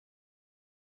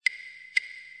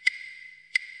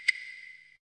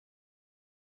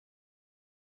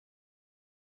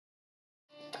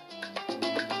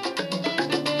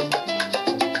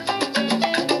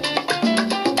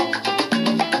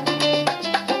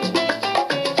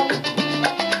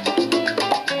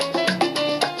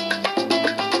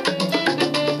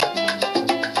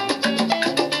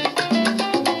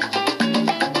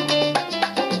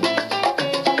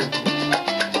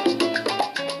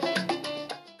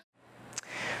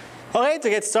to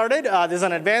get started, this is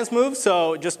an advanced move,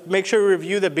 so just make sure you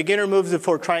review the beginner moves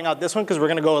before trying out this one, because we're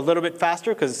going to go a little bit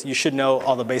faster, because you should know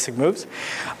all the basic moves.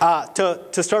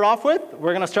 To start off with,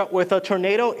 we're going to start with a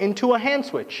tornado into a hand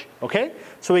switch, okay?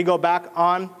 So we go back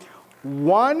on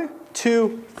 1,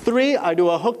 2, 3, I do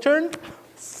a hook turn,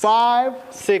 5,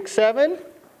 6, 7,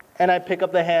 and I pick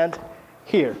up the hand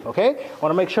here, okay? I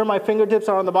want to make sure my fingertips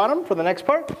are on the bottom for the next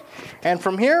part. And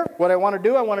from here, what I want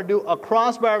to do a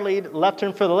crossbar lead left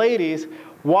turn for the ladies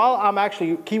while I'm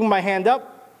actually keeping my hand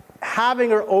up,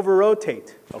 having her over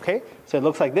rotate, okay? So it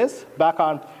looks like this, back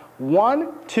on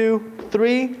 1, 2,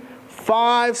 3,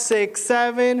 5, 6,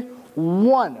 7,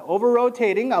 1. Over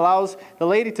rotating allows the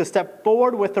lady to step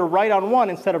forward with her right on 1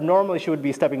 instead of normally she would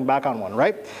be stepping back on 1,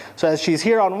 right? So as she's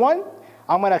here on 1,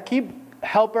 I'm going to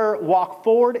help her walk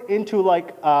forward into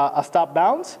like a stop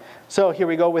bounce. So here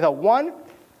we go with a 1,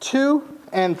 2,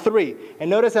 and 3. And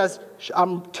notice as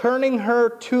I'm turning her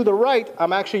to the right,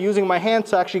 I'm actually using my hand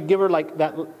to actually give her like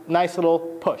that nice little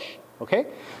push, okay?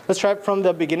 Let's try it from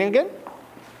the beginning again.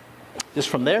 Just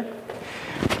from there.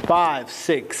 5,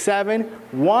 6, 7,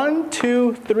 1,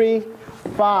 2, 3,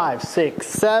 5, 6,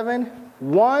 7,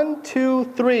 1, 2,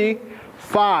 3,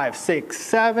 5, 6,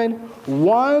 7,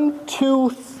 1, 2,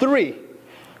 3.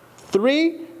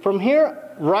 3, from here,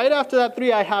 right after that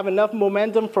 3, I have enough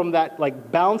momentum from that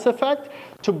like bounce effect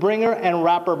to bring her and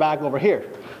wrap her back over here.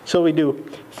 So we do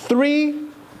 3,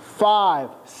 5,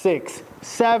 6,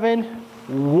 7,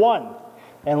 1.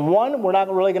 And 1, we're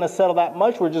not really going to settle that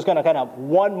much. We're just going to kind of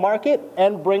 1 mark it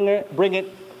and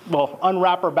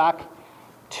unwrap her back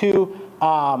to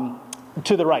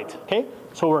the right. Okay,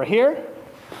 so we're here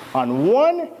on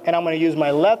 1, and I'm going to use my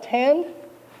left hand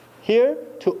here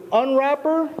to unwrap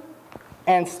her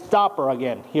and stop her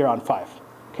again here on 5.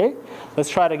 Okay, let's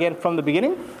try it again from the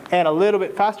beginning and a little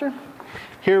bit faster.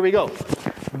 Here we go.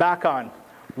 Back on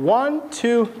 1,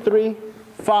 2, 3,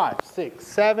 5, 6,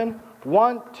 7.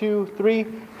 1, 2, 3,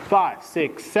 5,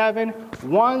 6, 7.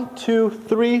 1, 2,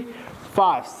 3,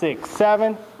 5, 6,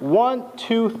 7. 1,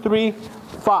 2, 3,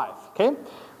 5. Okay,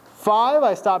 5.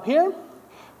 I stop here.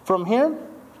 From here,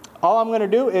 all I'm going to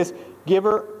do is give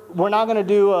her. We're not going to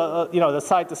do the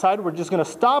side to side. We're just going to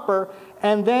stop her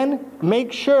and then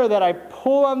make sure that I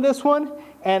pull on this one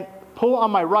and pull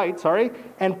on my right, sorry,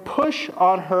 and push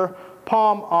on her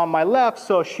palm on my left,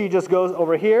 so she just goes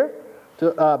over here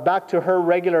to, back to her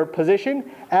regular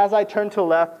position as I turn to the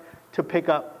left to pick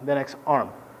up the next arm.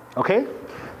 Okay,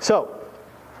 so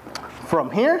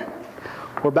from here,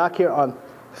 we're back here on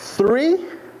 3,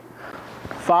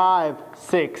 5,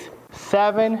 6,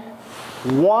 7,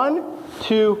 1,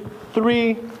 2,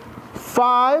 3,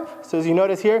 5. So as you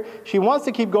notice here, she wants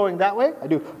to keep going that way. I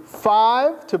do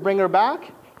 5 to bring her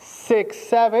back, 6,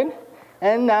 7,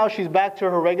 and now she's back to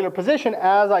her regular position.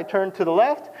 As I turn to the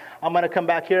left, I'm going to come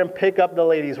back here and pick up the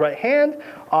lady's right hand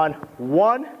on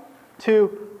 1,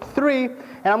 2, 3,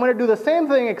 and I'm going to do the same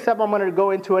thing, except I'm going to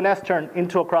go into an S turn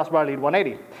into a crossbar lead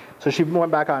 180. So she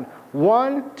went back on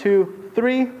 1, 2,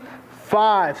 3,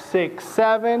 5, 6,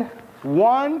 7,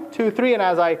 1, 2, 3, and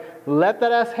as I let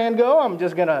that S hand go, I'm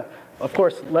just going to, of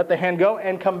course, let the hand go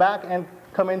and come back and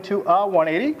come into a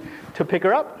 180 to pick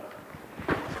her up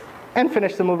and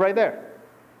finish the move right there.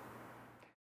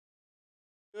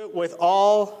 With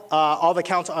all the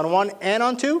counts on 1 and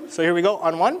on 2. So here we go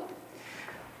on 1.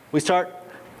 We start,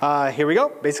 here we go,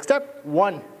 basic step,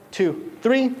 1, 2,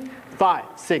 3, 5,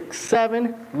 6, 7,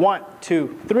 1,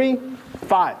 2, 3,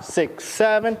 5, 6,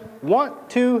 7, 1,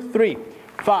 2, 3,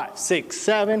 5, 6,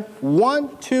 7,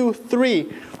 1, 2, 3,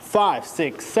 5,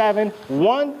 6, 7,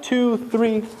 1, 2,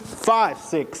 3, 5,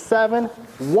 6, 7,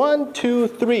 1, 2,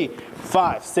 3,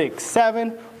 5, 6, 7,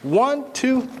 1,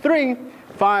 2, 3,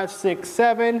 5, 6,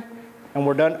 7, and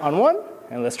we're done on 1,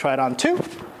 and let's try it on 2.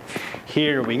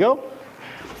 Here we go.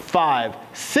 5,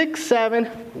 6, 7,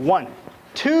 1,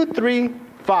 2, 3,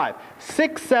 5,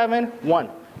 6, 7, 1,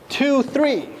 2,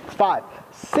 3, 5,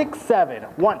 6, 7,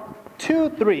 1, 2,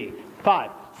 3,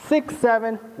 5, 6,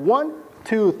 7, 1,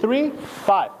 2, 3,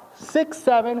 5, 6,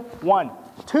 7, 1,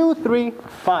 2, 3,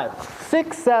 5,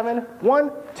 6, 7,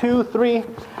 1, 2, 3,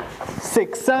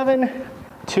 6, 7,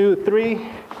 2, 3,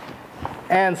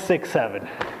 and 6, 7.